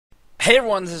Hey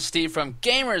everyone, this is Steve from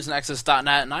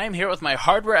GamersNexus.net, and I am here with my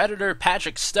hardware editor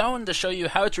Patrick Stone to show you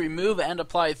how to remove and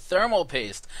apply thermal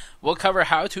paste. We'll cover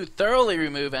how to thoroughly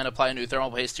remove and apply new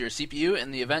thermal paste to your CPU in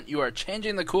the event you are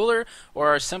changing the cooler or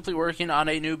are simply working on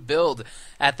a new build.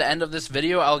 At the end of this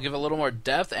video, I'll give a little more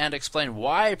depth and explain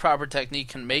why proper technique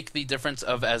can make the difference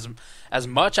of as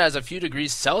much as a few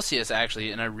degrees Celsius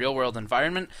actually in a real-world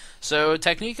environment. So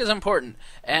technique is important,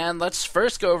 and let's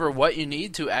first go over what you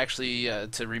need to actually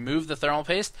to remove the thermal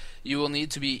paste. You will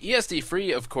need to be ESD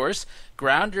free, of course.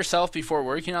 Ground yourself before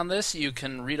working on this. You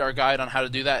can read our guide on how to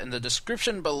do that in the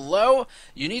description below.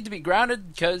 You need to be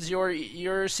grounded because your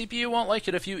CPU won't like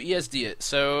it if you ESD it,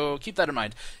 so keep that in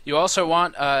mind. You also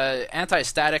want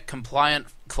anti-static compliant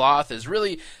cloth is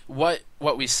really what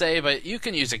we say, but you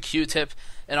can use a Q-tip.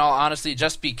 In all honesty,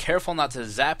 just be careful not to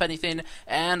zap anything,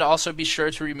 and also be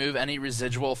sure to remove any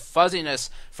residual fuzziness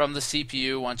from the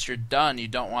CPU once you're done. You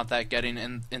don't want that getting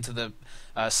into the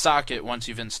socket once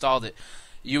you've installed it.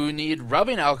 You need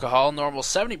rubbing alcohol. Normal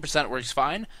 70% works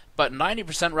fine, but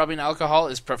 90% rubbing alcohol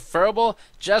is preferable.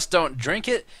 Just don't drink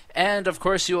it. And of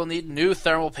course, you will need new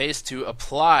thermal paste to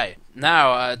apply.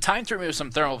 Now, time to remove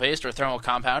some thermal paste or thermal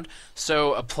compound.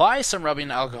 So apply some rubbing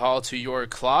alcohol to your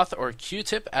cloth or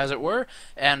Q-tip, as it were,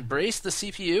 and brace the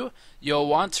CPU. You'll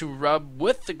want to rub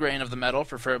with the grain of the metal,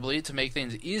 preferably, to make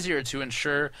things easier to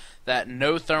ensure that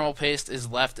no thermal paste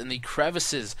is left in the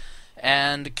crevices.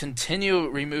 And continue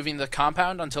removing the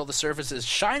compound until the surface is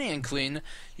shiny and clean.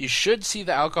 You should see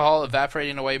the alcohol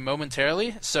evaporating away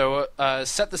momentarily, so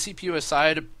set the CPU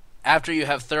aside after you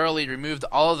have thoroughly removed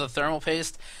all of the thermal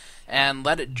paste and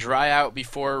let it dry out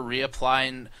before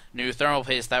reapplying new thermal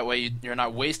paste. That way you're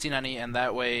not wasting any, and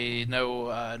that way no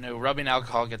rubbing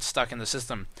alcohol gets stuck in the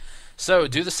system. So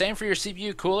do the same for your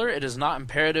CPU cooler. It is not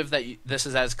imperative that this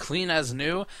is as clean as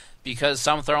new, because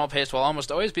some thermal paste will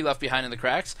almost always be left behind in the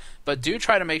cracks, but do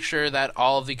try to make sure that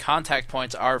all of the contact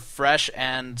points are fresh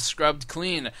and scrubbed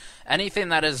clean. Anything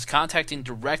that is contacting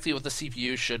directly with the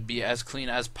CPU should be as clean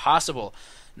as possible.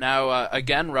 Now,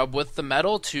 again, rub with the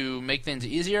metal to make things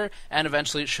easier, and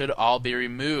eventually it should all be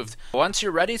removed. Once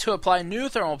you're ready to apply new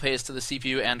thermal paste to the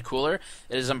CPU and cooler,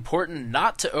 it is important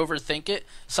not to overthink it.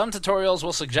 Some tutorials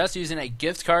will suggest using a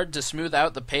gift card to smooth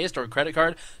out the paste, or credit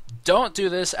card. Don't do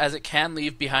this, as it can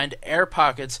leave behind air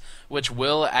pockets, which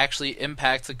will actually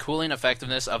impact the cooling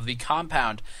effectiveness of the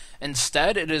compound.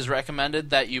 Instead, it is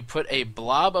recommended that you put a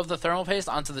blob of the thermal paste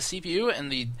onto the CPU in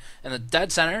the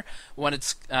dead center.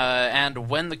 And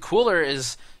when the cooler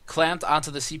is clamped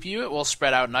onto the CPU, it will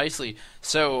spread out nicely.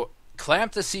 So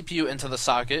clamp the CPU into the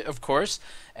socket, of course,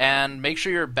 and make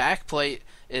sure your back plate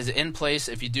is in place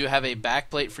if you do have a back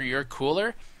plate for your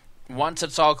cooler. Once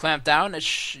it's all clamped down,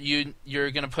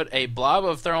 you're going to put a blob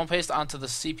of thermal paste onto the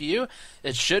CPU.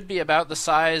 It should be about the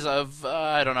size of,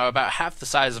 about half the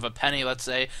size of a penny, let's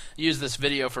say. Use this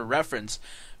video for reference.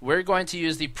 We're going to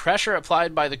use the pressure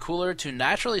applied by the cooler to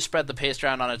naturally spread the paste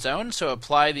around on its own, so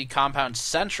apply the compound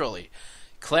centrally.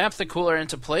 Clamp the cooler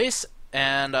into place,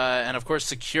 and of course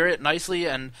secure it nicely,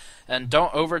 and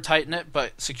don't over tighten it,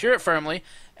 but secure it firmly.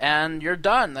 And you're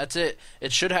done. That's it.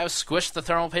 It should have squished the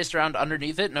thermal paste around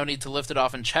underneath it. No need to lift it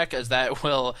off and check, as that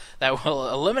will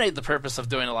eliminate the purpose of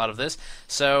doing a lot of this.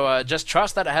 So just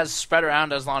trust that it has spread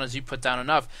around as long as you put down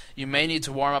enough. You may need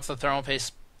to warm up the thermal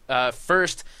paste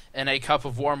first in a cup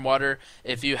of warm water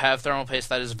if you have thermal paste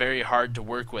that is very hard to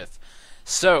work with.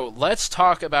 So let's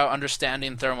talk about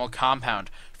understanding thermal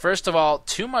compound. First of all,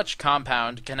 too much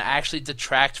compound can actually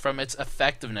detract from its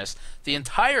effectiveness. The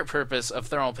entire purpose of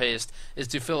thermal paste is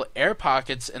to fill air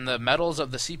pockets in the metals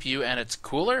of the CPU and its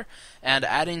cooler, and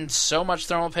adding so much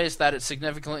thermal paste that it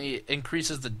significantly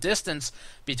increases the distance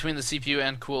between the CPU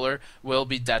and cooler will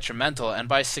be detrimental. And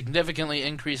by significantly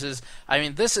increases, I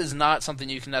mean this is not something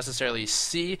you can necessarily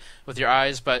see with your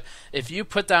eyes, but if you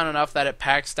put down enough that it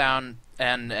packs down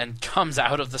and comes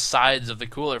out of the sides of the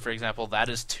cooler, for example, that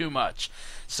is too much.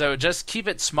 So just keep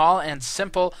it small and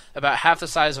simple, about half the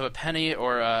size of a penny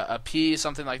or a pea,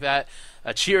 something like that,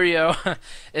 a Cheerio.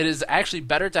 It is actually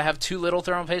better to have too little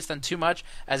thermal paste than too much,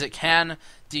 as it can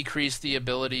decrease the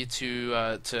ability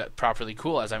to properly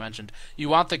cool, as I mentioned. You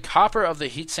want the copper of the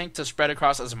heatsink to spread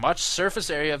across as much surface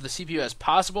area of the CPU as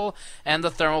possible, and the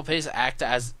thermal paste acts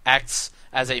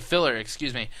as a filler,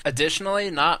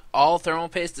 Additionally, not all thermal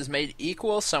paste is made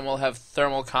equal. Some will have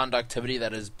thermal conductivity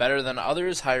that is better than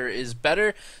others. Higher is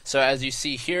better. So as you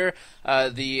see here,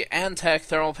 the Antec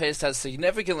thermal paste has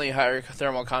significantly higher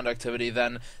thermal conductivity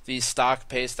than the stock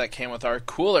paste that came with our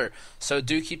cooler. So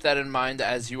do keep that in mind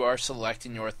as you are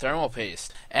selecting your thermal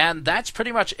paste. And that's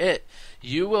pretty much it.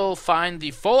 You will find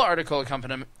the full article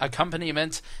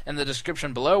accompaniment in the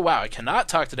description below. Wow, I cannot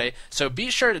talk today. So be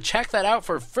sure to check that out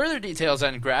for further details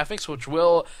and graphics, which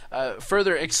will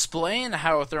further explain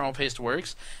how Thermalpaste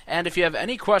works. And if you have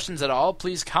any questions at all,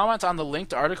 please comment on the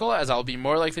linked article, as I'll be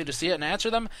more likely to see it and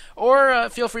answer them, or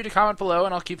feel free to comment below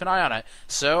and I'll keep an eye on it.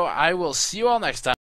 So I will see you all next time.